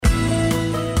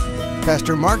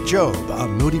Pastor Mark Jobe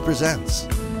on Moody Presents.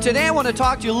 Today I want to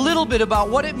talk to you a little bit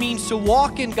about what it means to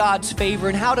walk in God's favor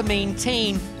and how to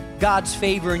maintain God's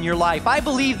favor in your life. I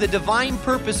believe the divine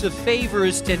purpose of favor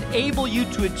is to enable you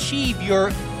to achieve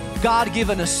your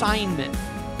God-given assignment.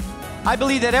 I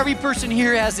believe that every person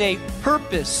here has a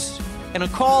purpose and a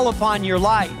call upon your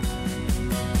life.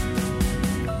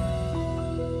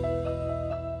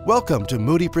 Welcome to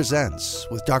Moody Presents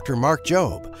with Dr. Mark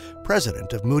Jobe,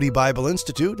 president of Moody Bible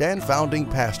Institute and founding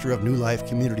pastor of New Life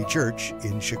Community Church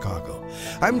in Chicago.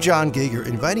 I'm John Gager,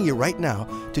 inviting you right now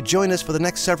to join us for the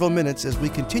next several minutes as we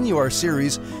continue our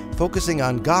series focusing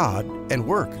on God and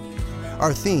work.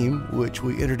 Our theme, which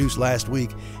we introduced last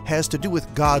week, has to do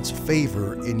with God's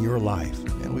favor in your life.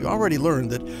 And we already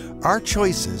learned that our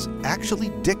choices actually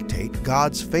dictate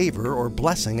God's favor or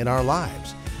blessing in our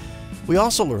lives. We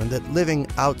also learned that living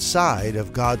outside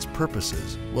of God's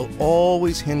purposes will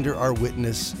always hinder our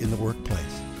witness in the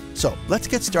workplace. So let's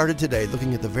get started today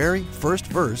looking at the very first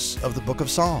verse of the book of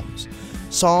Psalms.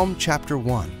 Psalm chapter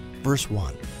 1, verse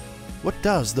 1. What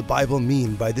does the Bible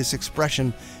mean by this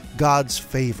expression, God's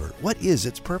favor? What is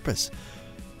its purpose?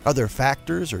 Are there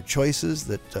factors or choices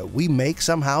that we make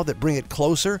somehow that bring it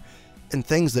closer and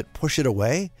things that push it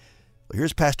away? Well,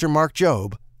 here's Pastor Mark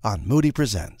Jobe on Moody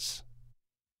Presents.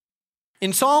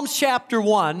 In Psalms chapter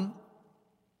 1,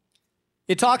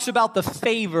 it talks about the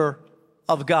favor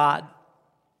of God.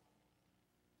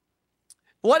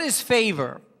 What is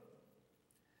favor?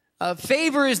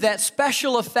 Favor is that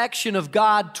special affection of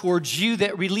God towards you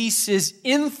that releases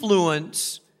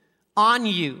influence on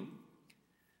you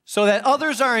so that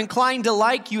others are inclined to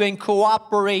like you and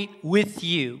cooperate with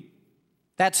you.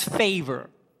 That's favor.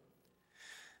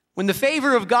 When the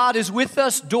favor of God is with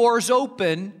us, doors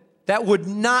open that would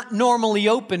not normally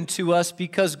open to us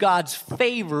because God's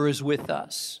favor is with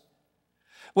us.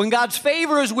 When God's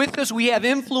favor is with us, we have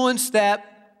influence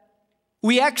that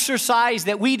we exercise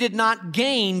that we did not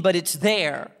gain, but it's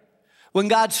there. When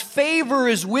God's favor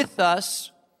is with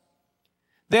us,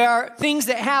 there are things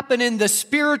that happen in the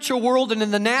spiritual world and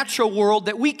in the natural world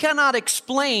that we cannot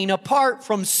explain apart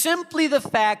from simply the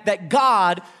fact that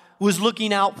God was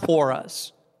looking out for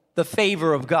us, the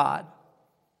favor of God.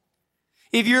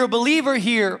 If you're a believer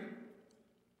here,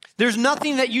 there's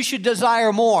nothing that you should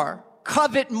desire more,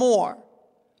 covet more,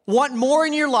 want more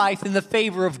in your life than the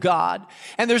favor of God.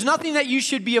 And there's nothing that you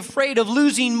should be afraid of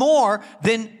losing more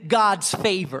than God's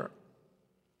favor.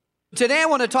 Today I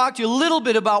want to talk to you a little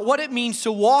bit about what it means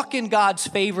to walk in God's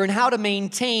favor and how to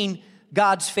maintain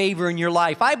God's favor in your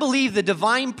life. I believe the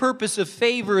divine purpose of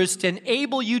favor is to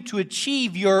enable you to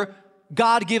achieve your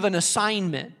God-given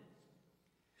assignment.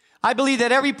 I believe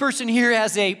that every person here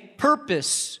has a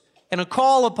purpose and a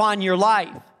call upon your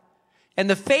life. And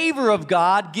the favor of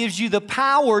God gives you the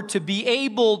power to be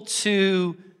able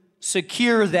to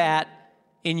secure that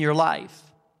in your life.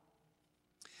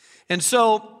 And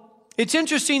so it's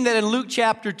interesting that in Luke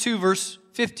chapter 2, verse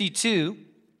 52,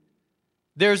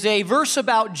 there's a verse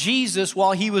about Jesus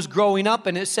while he was growing up,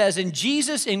 and it says, "And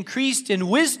Jesus increased in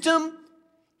wisdom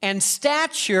and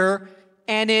stature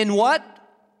and in" what?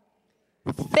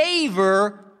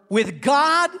 "Favor with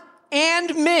God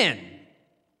and men."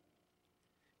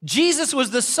 Jesus was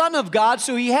the Son of God,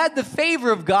 so he had the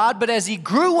favor of God, but as he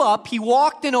grew up, he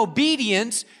walked in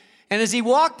obedience, and as he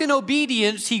walked in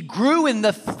obedience, he grew in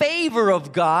the favor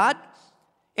of God,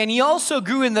 and he also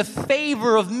grew in the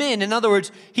favor of men. In other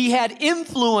words, he had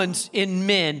influence in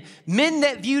men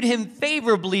that viewed him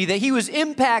favorably, that he was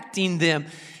impacting them.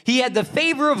 He had the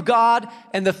favor of God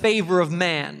and the favor of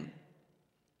man.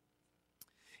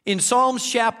 In Psalms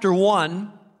chapter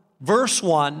 1, verse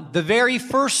 1, the very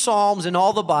first Psalms in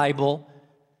all the Bible,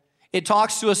 it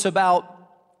talks to us about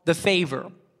the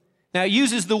favor. Now, it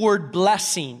uses the word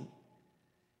blessing.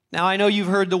 Now, I know you've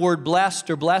heard the word blessed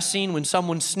or blessing. When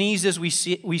someone sneezes, we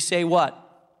say what?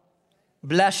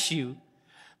 Bless you.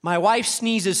 My wife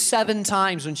sneezes 7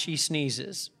 times when she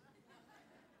sneezes.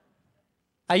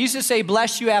 I used to say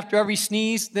bless you after every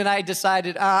sneeze. Then I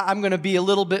decided I'm going to be a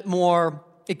little bit more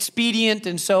expedient,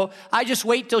 and so I just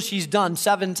wait till she's done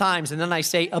 7 times, and then I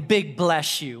say a big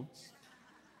bless you.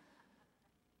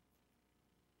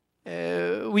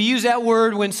 We use that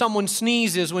word when someone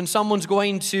sneezes, when someone's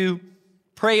going to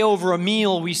pray over a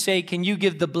meal, we say, "Can you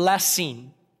give the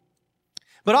blessing?"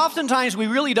 But oftentimes we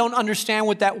really don't understand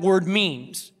what that word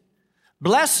means.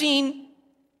 Blessing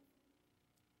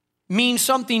means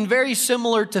something very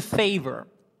similar to favor.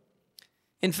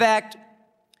 In fact,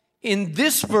 in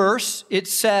this verse, it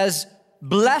says,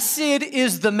 "Blessed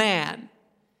is the man."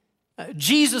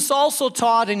 Jesus also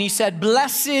taught, and he said,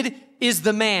 "Blessed is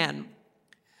the man."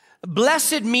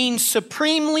 Blessed means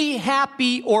supremely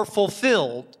happy or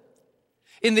fulfilled.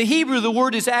 In the Hebrew, the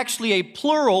word is actually a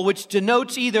plural, which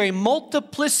denotes either a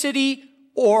multiplicity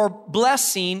or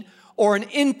blessing or an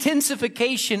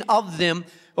intensification of them,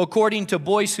 according to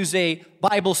Boyce, who's a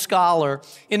Bible scholar.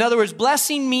 In other words,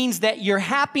 blessing means that your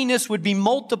happiness would be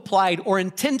multiplied or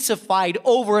intensified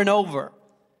over and over.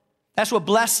 That's what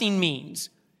blessing means.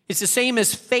 It's the same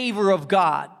as favor of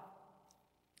God.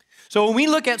 So when we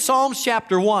look at Psalms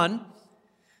chapter 1,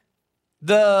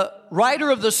 the writer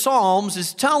of the Psalms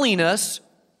is telling us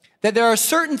that there are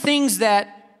certain things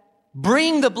that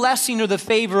bring the blessing or the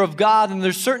favor of God, and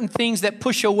there's certain things that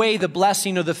push away the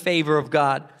blessing or the favor of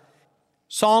God.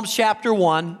 Psalms chapter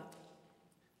 1,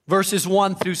 verses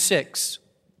 1 through 6.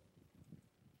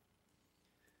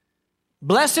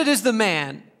 Blessed is the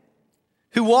man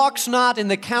who walks not in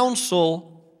the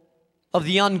counsel of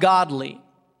the ungodly,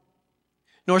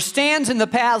 nor stands in the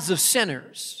paths of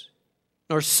sinners,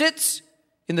 nor sits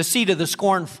in the seat of the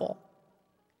scornful.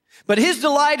 But his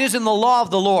delight is in the law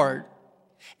of the Lord,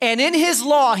 and in his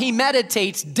law he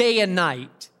meditates day and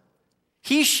night.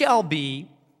 He shall be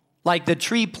like the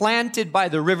tree planted by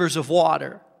the rivers of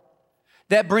water,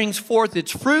 that brings forth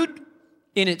its fruit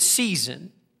in its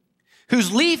season,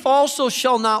 whose leaf also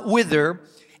shall not wither,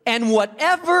 and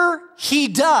whatever he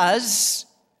does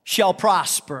shall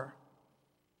prosper.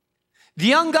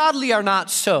 The ungodly are not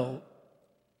so,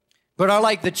 but are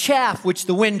like the chaff which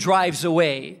the wind drives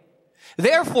away.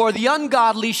 Therefore, the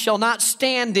ungodly shall not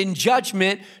stand in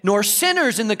judgment, nor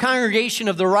sinners in the congregation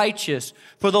of the righteous.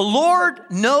 For the Lord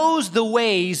knows the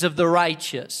ways of the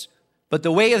righteous, but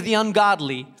the way of the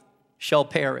ungodly shall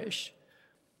perish.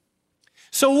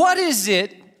 So what is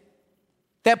it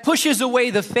that pushes away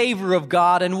the favor of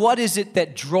God, and what is it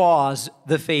that draws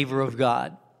the favor of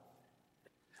God?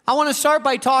 I want to start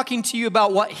by talking to you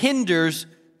about what hinders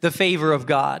the favor of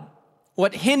God,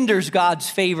 what hinders God's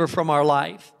favor from our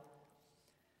life.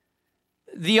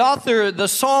 The author, the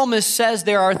psalmist, says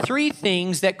there are three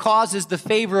things that causes the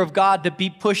favor of God to be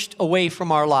pushed away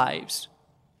from our lives.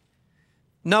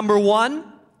 Number one,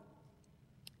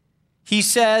 he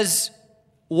says,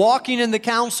 walking in the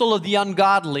counsel of the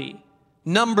ungodly.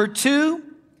 Number two,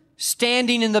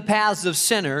 standing in the paths of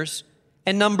sinners.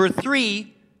 And number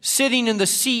three, sitting in the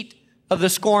seat of the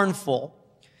scornful.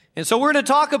 And so we're going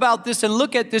to talk about this and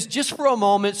look at this just for a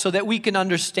moment so that we can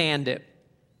understand it.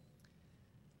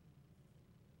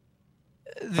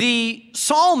 The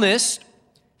psalmist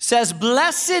says,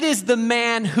 blessed is the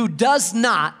man who does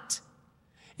not.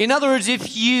 In other words,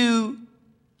 if you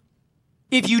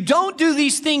don't do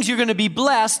these things, you're going to be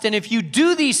blessed. And if you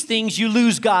do these things, you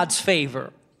lose God's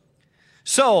favor.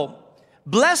 So,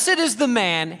 blessed is the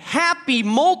man, happy,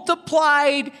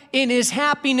 multiplied in his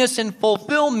happiness and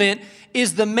fulfillment,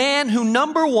 is the man who,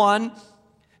 number one,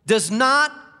 does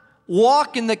not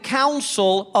walk in the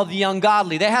counsel of the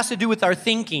ungodly. That has to do with our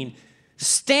thinking.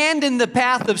 Stand in the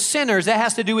path of sinners. That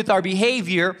has to do with our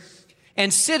behavior.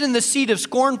 And sit in the seat of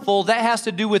scornful. That has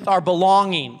to do with our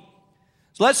belonging.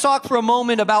 So let's talk for a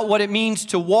moment about what it means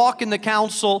to walk in the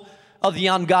counsel of the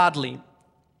ungodly.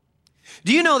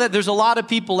 Do you know that there's a lot of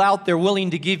people out there willing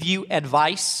to give you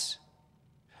advice?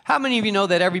 How many of you know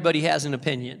that everybody has an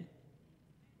opinion?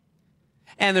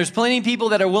 And there's plenty of people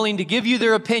that are willing to give you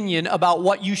their opinion about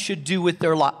what you should do with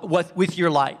with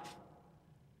your life.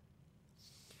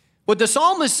 What the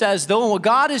psalmist says, though, and what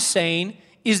God is saying,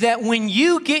 is that when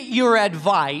you get your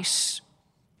advice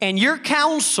and your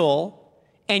counsel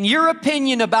and your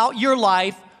opinion about your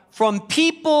life from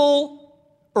people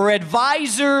or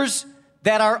advisors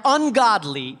that are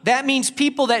ungodly, that means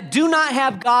people that do not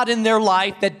have God in their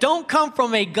life, that don't come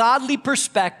from a godly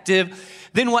perspective,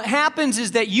 then what happens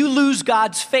is that you lose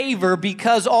God's favor,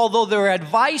 because although their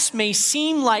advice may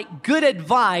seem like good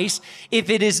advice, if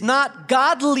it is not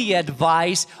godly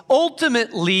advice,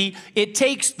 ultimately it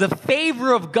takes the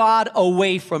favor of God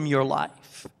away from your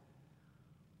life.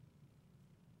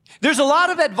 There's a lot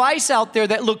of advice out there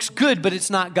that looks good, but it's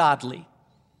not godly.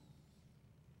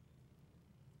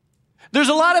 There's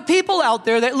a lot of people out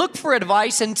there that look for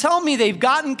advice and tell me they've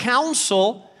gotten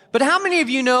counsel, but how many of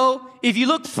you know if you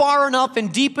look far enough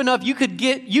and deep enough,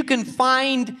 you can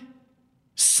find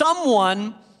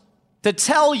someone to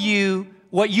tell you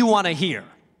what you want to hear?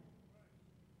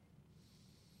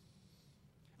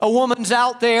 A woman's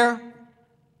out there.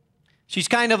 She's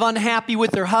kind of unhappy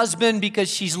with her husband because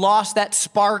she's lost that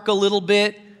spark a little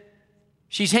bit.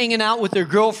 She's hanging out with her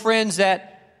girlfriends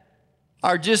that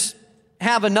are just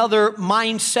have another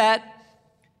mindset.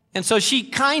 And so she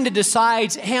kind of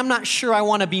decides, hey, I'm not sure I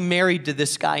want to be married to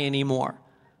this guy anymore.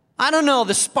 I don't know,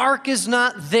 the spark is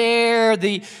not there,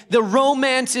 the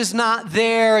romance is not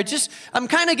there. I'm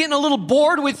kind of getting a little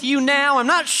bored with you now. I'm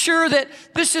not sure that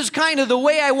this is kind of the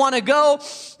way I want to go.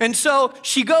 And so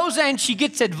she goes and she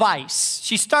gets advice.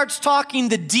 She starts talking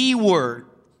the D word.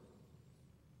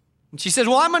 And she says,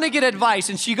 well, I'm going to get advice.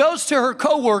 And she goes to her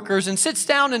coworkers and sits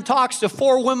down and talks to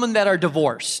 4 women that are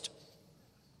divorced.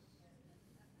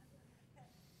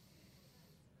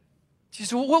 She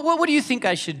says, well, what do you think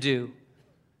I should do?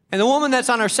 And the woman that's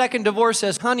on her second divorce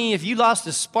says, honey, if you lost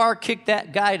a spark, kick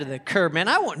that guy to the curb. Man,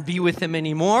 I wouldn't be with him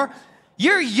anymore.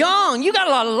 You're young. You got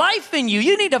a lot of life in you.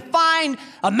 You need to find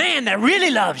a man that really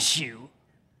loves you.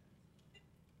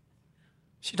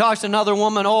 She talks to another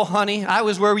woman, oh, honey, I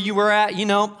was where you were at. You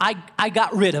know, I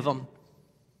got rid of him.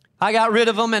 I got rid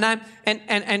of him,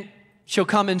 and she'll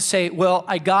come and say, well,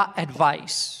 I got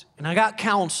advice, and I got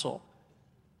counsel.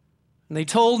 And they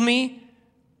told me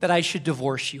that I should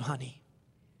divorce you, honey.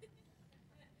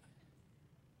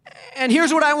 And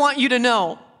here's what I want you to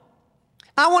know.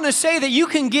 I want to say that you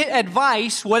can get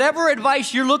advice, whatever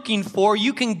advice you're looking for,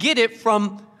 you can get it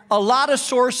from a lot of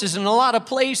sources and a lot of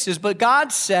places, but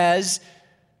God says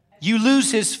you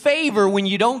lose His favor when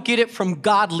you don't get it from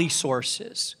godly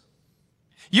sources.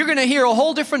 You're going to hear a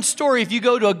whole different story if you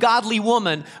go to a godly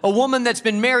woman, a woman that's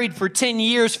been married for 10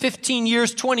 years, 15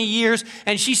 years, 20 years,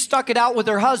 and she stuck it out with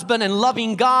her husband and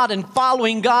loving God and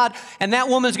following God. And that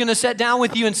woman's going to sit down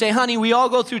with you and say, honey, we all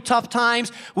go through tough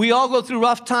times. We all go through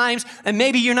rough times. And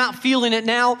maybe you're not feeling it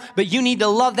now, but you need to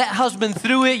love that husband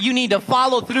through it. You need to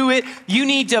follow through it. You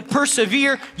need to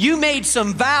persevere. You made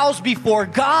some vows before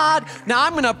God. Now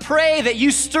I'm going to pray that you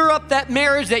stir up that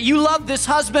marriage, that you love this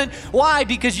husband. Why?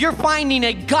 Because you're finding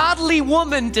a godly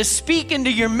woman to speak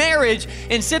into your marriage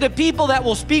instead of people that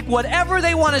will speak whatever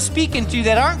they want to speak into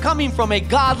that aren't coming from a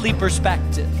godly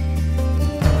perspective.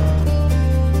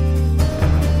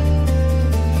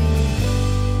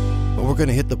 Well, we're going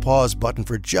to hit the pause button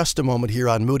for just a moment here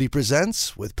on Moody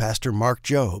Presents with Pastor Mark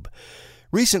Jobe.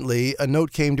 Recently, a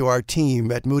note came to our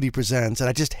team at Moody Presents, and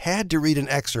I just had to read an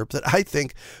excerpt that I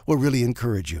think will really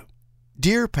encourage you.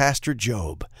 Dear Pastor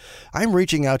Jobe, I'm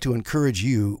reaching out to encourage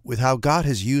you with how God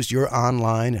has used your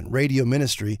online and radio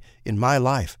ministry in my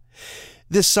life.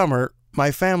 This summer,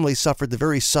 my family suffered the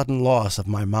very sudden loss of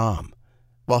my mom.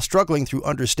 While struggling through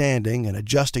understanding and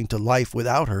adjusting to life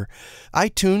without her, I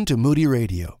tuned to Moody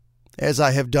Radio. As I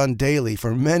have done daily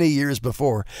for many years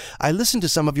before, I listened to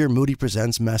some of your Moody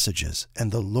Presents messages,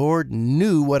 and the Lord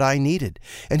knew what I needed,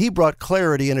 and He brought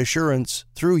clarity and assurance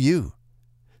through you.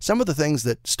 Some of the things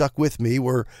that stuck with me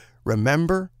were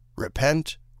remember,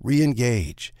 repent,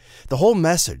 re-engage. The whole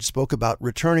message spoke about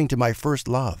returning to my first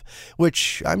love,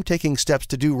 which I'm taking steps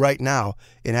to do right now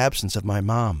in absence of my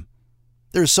mom.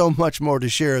 There's so much more to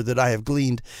share that I have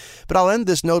gleaned, but I'll end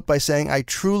this note by saying I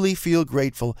truly feel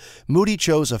grateful Moody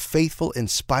chose a faithful,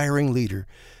 inspiring leader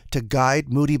to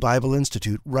guide Moody Bible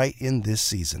Institute right in this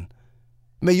season.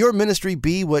 May your ministry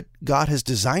be what God has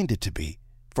designed it to be,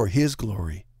 for His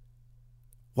glory.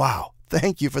 Wow,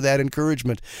 thank you for that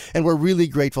encouragement, and we're really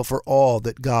grateful for all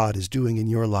that God is doing in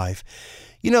your life.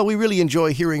 You know, we really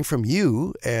enjoy hearing from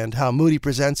you and how Moody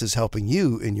Presents is helping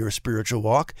you in your spiritual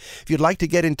walk. If you'd like to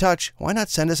get in touch, why not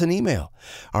send us an email?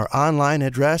 Our online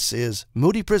address is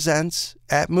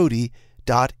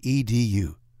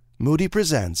moodypresents@moody.edu.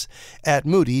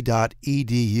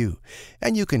 moodypresents@moody.edu.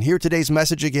 And you can hear today's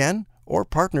message again or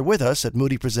partner with us at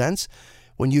Moody Presents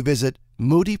when you visit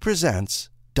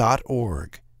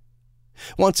moodypresents.org.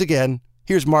 Once again,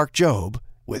 here's Mark Jobe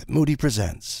with Moody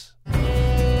Presents.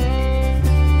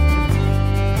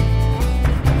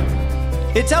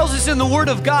 It tells us in the Word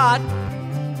of God,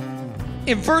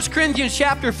 in 1 Corinthians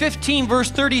chapter 15,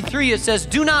 verse 33, it says,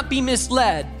 do not be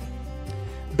misled.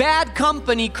 Bad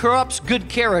company corrupts good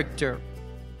character.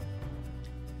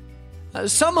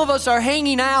 Some of us are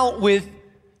hanging out with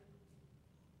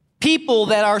people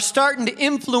that are starting to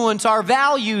influence our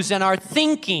values and our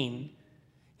thinking.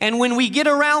 And when we get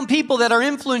around people that are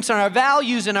influencing our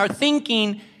values and our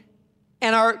thinking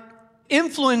and are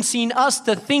influencing us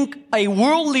to think a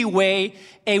worldly way,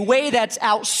 a way that's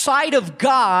outside of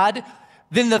God,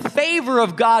 then the favor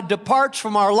of God departs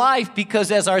from our life,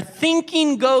 because as our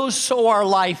thinking goes, so our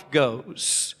life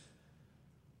goes.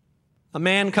 A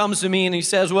man comes to me and he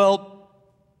says, well,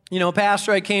 you know,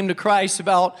 Pastor, I came to Christ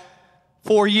about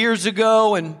 4 years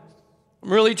ago, and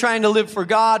I'm really trying to live for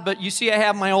God, but you see, I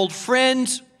have my old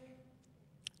friends.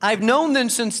 I've known them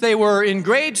since they were in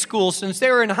grade school, since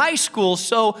they were in high school,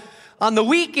 so on the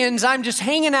weekends, I'm just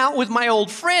hanging out with my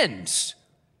old friends.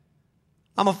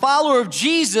 I'm a follower of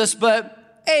Jesus,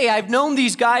 but hey, I've known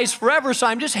these guys forever, so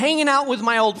I'm just hanging out with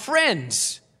my old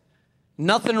friends.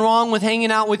 Nothing wrong with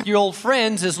hanging out with your old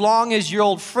friends as long as your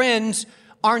old friends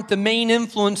aren't the main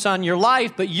influence on your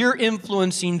life, but you're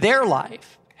influencing their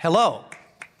life. Hello.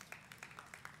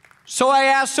 So I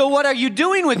asked, so what are you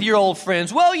doing with your old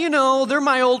friends? Well, you know, they're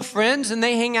my old friends and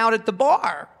they hang out at the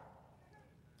bar.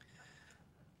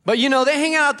 But, you know, they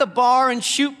hang out at the bar and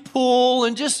shoot pool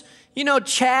and just, you know,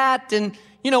 chat and,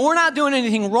 you know, we're not doing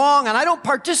anything wrong and I don't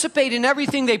participate in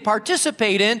everything they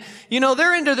participate in. You know,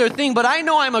 they're into their thing, but I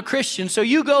know I'm a Christian. So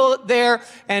you go there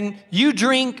and you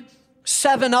drink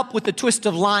 7-Up with a twist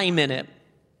of lime in it.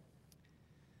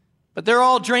 But they're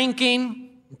all drinking.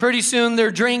 Pretty soon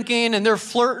they're drinking and they're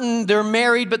flirting. They're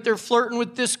married, but they're flirting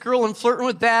with this girl and flirting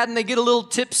with that. And they get a little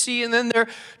tipsy and then they're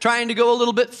trying to go a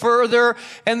little bit further.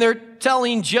 And they're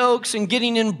telling jokes and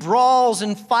getting in brawls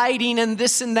and fighting and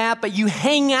this and that. But you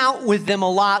hang out with them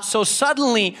a lot. So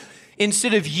suddenly,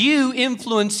 instead of you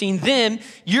influencing them,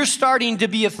 you're starting to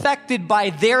be affected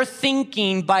by their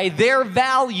thinking, by their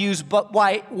values, but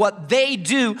by what they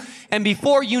do. And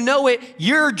before you know it,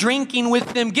 you're drinking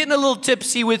with them, getting a little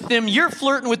tipsy with them. You're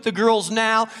flirting with the girls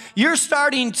now. You're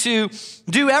starting to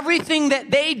do everything that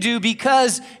they do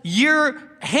because you're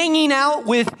hanging out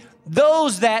with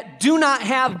those that do not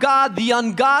have God, the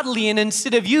ungodly. And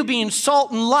instead of you being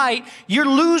salt and light, you're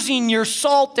losing your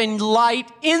salt and light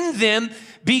in them,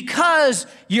 because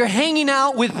you're hanging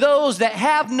out with those that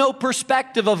have no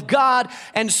perspective of God,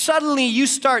 and suddenly you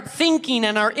start thinking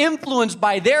and are influenced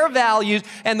by their values.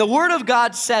 And the Word of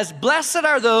God says, blessed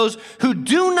are those who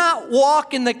do not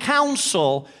walk in the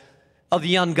counsel of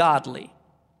the ungodly.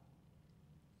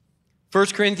 1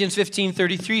 Corinthians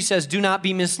 15:33 says, do not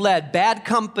be misled. Bad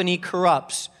company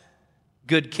corrupts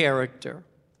good character.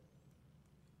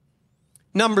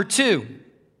 Number 2,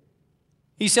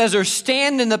 he says, or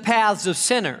stand in the paths of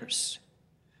sinners.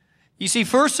 You see,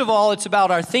 first of all, it's about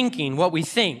our thinking, what we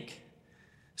think.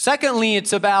 Secondly,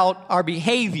 it's about our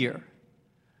behavior.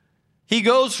 He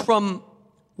goes from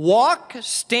walk,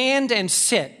 stand, and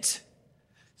sit.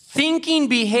 Thinking,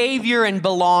 behavior, and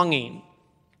belonging.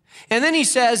 And then he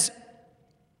says,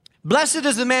 blessed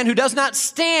is the man who does not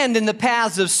stand in the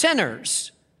paths of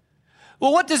sinners.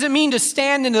 Well, what does it mean to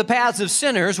stand in the paths of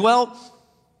sinners? Well,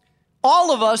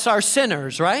 all of us are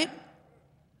sinners, right?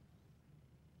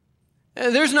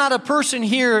 There's not a person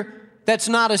here that's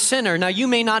not a sinner. Now, you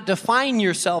may not define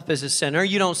yourself as a sinner.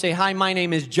 You don't say, hi, my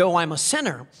name is Joe, I'm a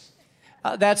sinner.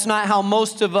 That's not how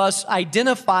most of us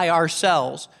identify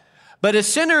ourselves. But a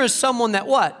sinner is someone that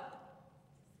what?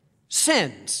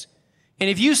 Sins.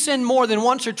 And if you sin more than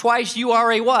once or twice, you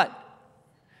are a what?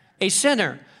 A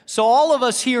sinner. So all of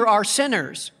us here are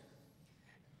sinners.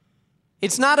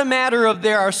 It's not a matter of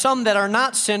there are some that are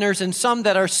not sinners and some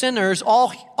that are sinners.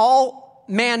 All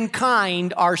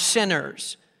mankind are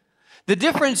sinners. The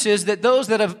difference is that those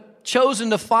that have chosen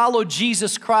to follow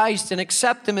Jesus Christ and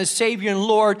accept Him as Savior and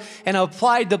Lord and have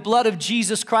applied the blood of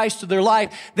Jesus Christ to their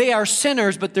life, they are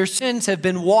sinners, but their sins have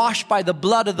been washed by the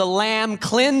blood of the Lamb,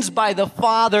 cleansed by the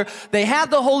Father. They have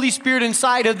the Holy Spirit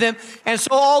inside of them, and so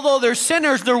although they're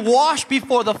sinners, they're washed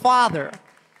before the Father.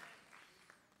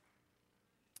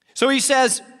 So he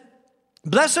says,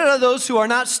 blessed are those who are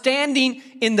not standing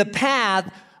in the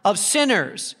path of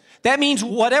sinners. That means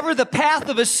whatever the path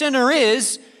of a sinner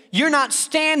is, you're not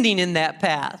standing in that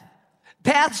path.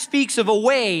 Path speaks of a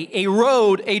way, a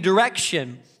road, a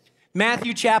direction.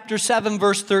 Matthew chapter 7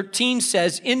 verse 13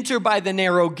 says, enter by the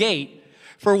narrow gate.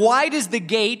 For wide is the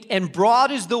gate and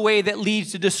broad is the way that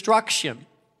leads to destruction.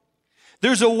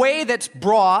 There's a way that's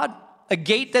broad, a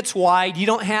gate that's wide. You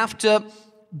don't have to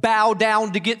bow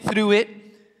down to get through it.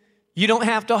 You don't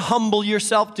have to humble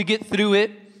yourself to get through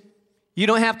it. You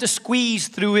don't have to squeeze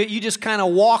through it. You just kind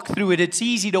of walk through it. It's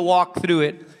easy to walk through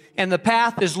it. And the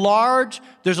path is large.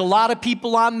 There's a lot of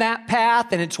people on that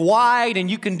path, and it's wide,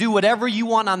 and you can do whatever you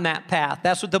want on that path.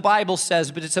 That's what the Bible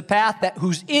says, but it's a path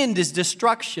whose end is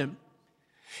destruction.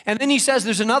 And then he says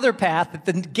there's another path, that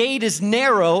the gate is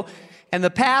narrow, and the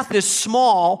path is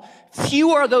small.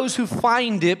 Few are those who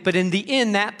find it, but in the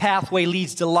end, that pathway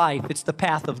leads to life. It's the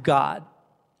path of God.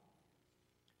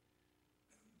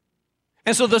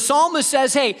 And so the psalmist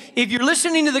says, hey, if you're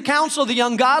listening to the counsel of the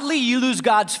ungodly, you lose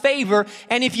God's favor.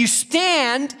 And if you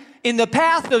stand in the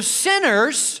path of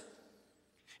sinners,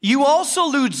 you also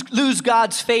lose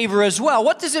God's favor as well.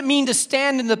 What does it mean to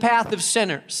stand in the path of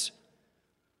sinners?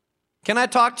 Can I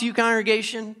talk to you,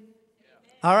 congregation?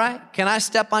 All right. Can I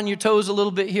step on your toes a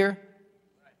little bit here?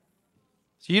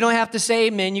 So you don't have to say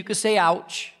amen. You can say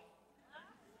ouch.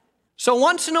 So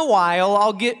once in a while,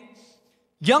 I'll get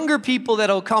younger people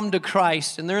that'll come to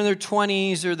Christ, and they're in their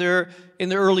 20s or they're in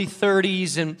their early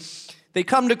 30s, and they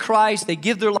come to Christ, they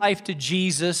give their life to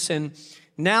Jesus, and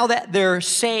now that they're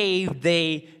saved,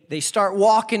 they start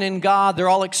walking in God. They're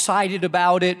all excited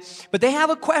about it. But they have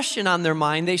a question on their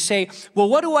mind. They say, well,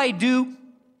 what do I do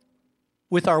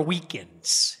with our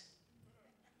weekends?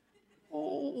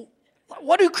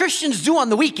 What do Christians do on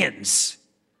the weekends?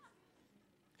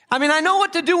 I mean, I know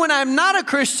what to do when I'm not a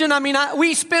Christian. I mean,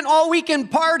 we spent all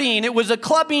weekend partying. It was a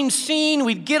clubbing scene.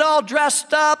 We'd get all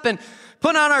dressed up and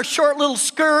put on our short little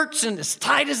skirts and as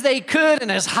tight as they could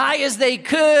and as high as they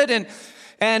could and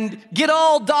get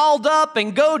all dolled up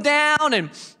and go down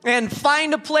and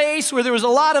find a place where there was a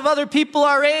lot of other people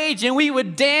our age, and we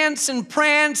would dance and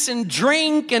prance and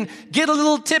drink and get a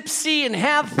little tipsy and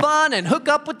have fun and hook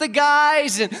up with the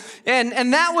guys. And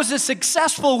that was a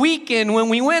successful weekend when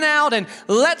we went out and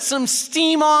let some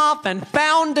steam off and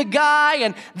found a guy,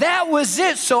 and that was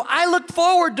it. So I looked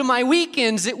forward to my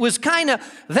weekends. It was kind of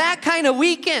that kind of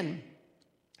weekend.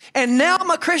 And now I'm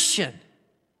a Christian.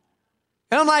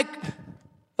 And I'm like,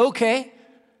 okay,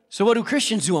 so what do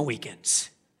Christians do on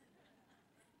weekends?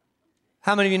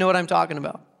 How many of you know what I'm talking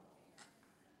about?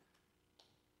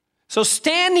 So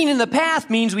standing in the path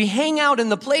means we hang out in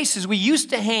the places we used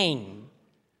to hang.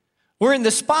 We're in the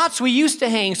spots we used to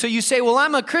hang. So you say, well,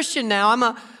 I'm a Christian now.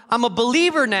 I'm a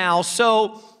believer now.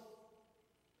 So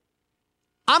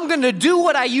I'm going to do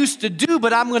what I used to do,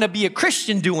 but I'm going to be a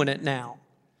Christian doing it now.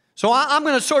 So I'm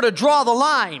going to sort of draw the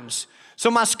lines. So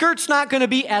my skirt's not going to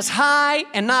be as high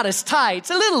and not as tight.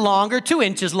 It's a little longer, 2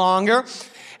 inches longer.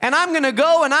 And I'm going to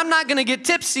go and I'm not going to get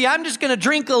tipsy. I'm just going to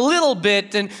drink a little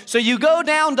bit. And so you go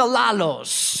down to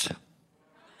Lalo's.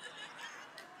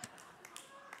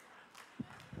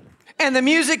 And the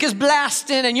music is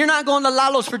blasting. And you're not going to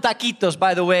Lalo's for taquitos,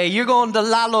 by the way. You're going to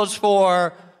Lalo's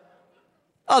for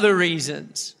other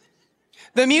reasons.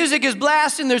 The music is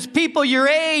blasting. There's people your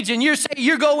age, and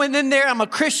you're going in there. I'm a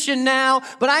Christian now,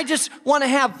 but I just want to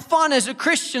have fun as a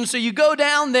Christian. So you go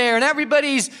down there, and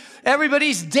everybody's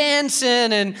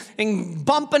dancing and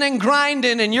bumping and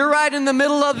grinding, and you're right in the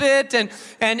middle of it.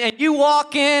 And you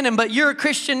walk in, but you're a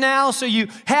Christian now, so you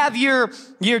have your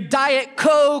Diet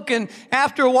Coke, and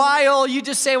after a while, you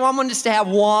just say, well, I'm going just to have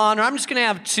one, or I'm just going to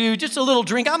have two, just a little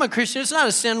drink. I'm a Christian. It's not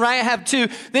a sin, right? I have two.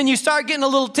 Then you start getting a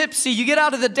little tipsy. You get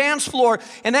out of the dance floor,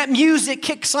 and that music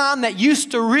kicks on that used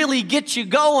to really get you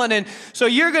going, and so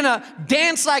you're going to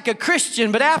dance like a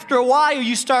Christian, but after a while,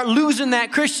 you start losing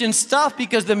that Christian stuff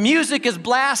because the music is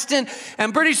blasting,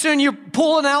 and pretty soon you're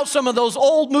pulling out some of those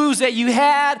old moves that you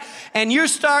had, and you're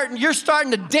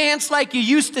starting to dance like you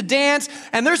used to dance,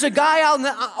 and there's a guy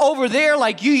over there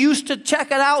like you used to check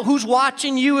it out who's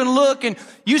watching you and look, and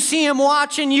you see him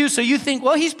watching you, so you think,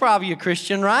 well, he's probably a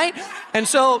Christian, right? And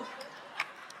so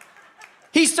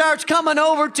he starts coming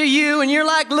over to you, and you're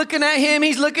like looking at him,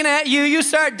 he's looking at you. You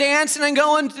start dancing and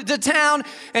going to town,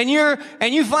 and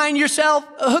you find yourself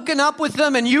hooking up with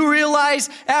them, and you realize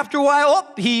after a while,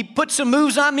 oh, he put some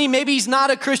moves on me. Maybe he's not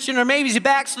a Christian, or maybe he's a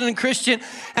backslidden Christian.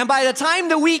 And by the time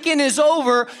the weekend is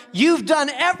over, you've done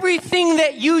everything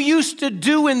that you used to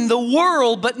do in the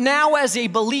world, but now as a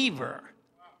believer.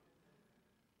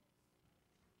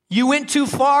 You went too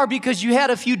far because you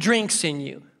had a few drinks in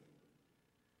you.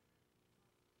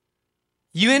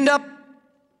 You end up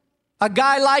a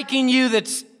guy liking you that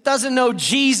doesn't know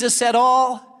Jesus at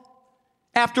all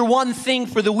after one thing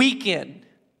for the weekend.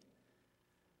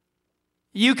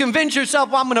 You convince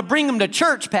yourself, well, I'm going to bring him to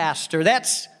church, Pastor.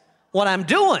 That's what I'm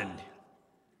doing.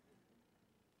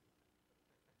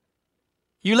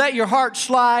 You let your heart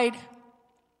slide.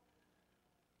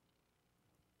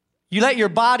 You let your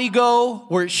body go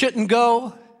where it shouldn't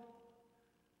go.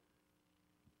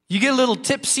 You get a little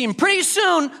tipsy, and pretty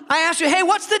soon I ask you, hey,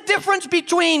 what's the difference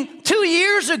between 2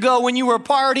 years ago when you were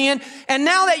partying and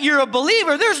now that you're a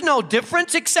believer? There's no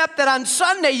difference except that on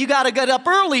Sunday you got to get up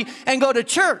early and go to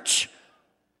church.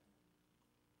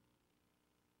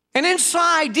 And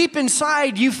inside, deep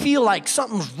inside, you feel like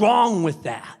something's wrong with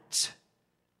that.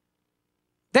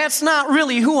 That's not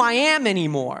really who I am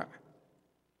anymore.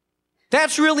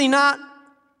 That's really not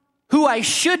who I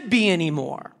should be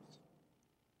anymore.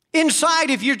 Inside,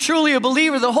 if you're truly a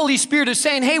believer, the Holy Spirit is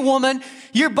saying, hey, woman,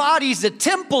 your body's the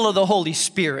temple of the Holy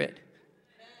Spirit.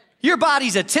 Your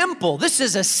body's a temple. This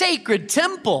is a sacred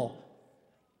temple.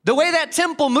 The way that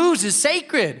temple moves is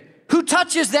sacred. Who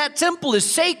touches that temple is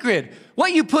sacred.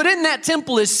 What you put in that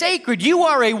temple is sacred. You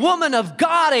are a woman of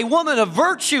God, a woman of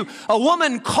virtue, a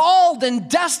woman called and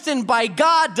destined by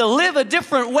God to live a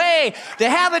different way, to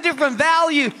have a different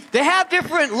value, to have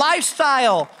different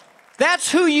lifestyle. That's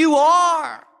who you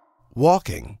are.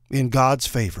 Walking in God's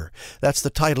Favor. That's the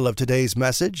title of today's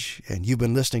message, and you've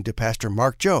been listening to Pastor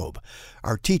Mark Jobe,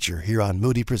 our teacher here on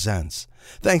Moody Presents.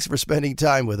 Thanks for spending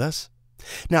time with us.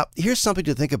 Now, here's something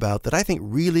to think about that I think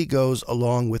really goes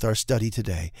along with our study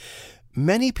today.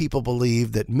 Many people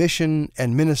believe that mission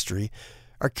and ministry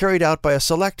are carried out by a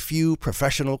select few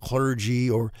professional clergy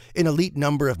or an elite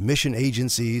number of mission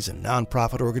agencies and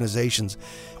nonprofit organizations.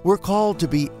 We're called to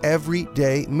be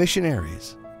everyday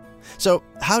missionaries. So,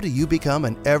 how do you become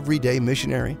an everyday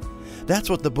missionary? That's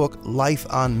what the book Life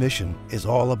on Mission is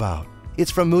all about. It's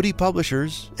from Moody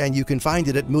Publishers, and you can find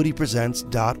it at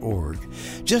moodypresents.org.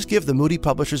 Just give the Moody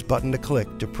Publishers button a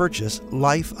click to purchase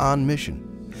Life on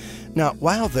Mission. Now,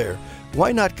 while there,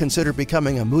 why not consider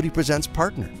becoming a Moody Presents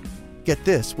partner? Get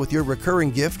this, with your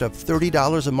recurring gift of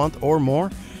 $30 a month or more,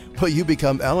 well, you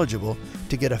become eligible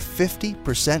to get a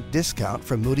 50% discount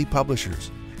from Moody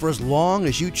Publishers for as long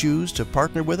as you choose to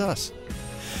partner with us.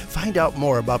 Find out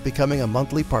more about becoming a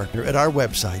monthly partner at our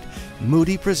website,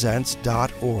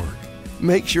 moodypresents.org.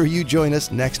 Make sure you join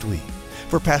us next week.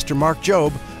 For Pastor Mark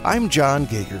Jobe, I'm John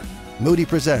Gager. Moody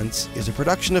Presents is a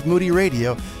production of Moody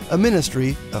Radio, a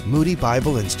ministry of Moody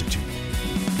Bible Institute.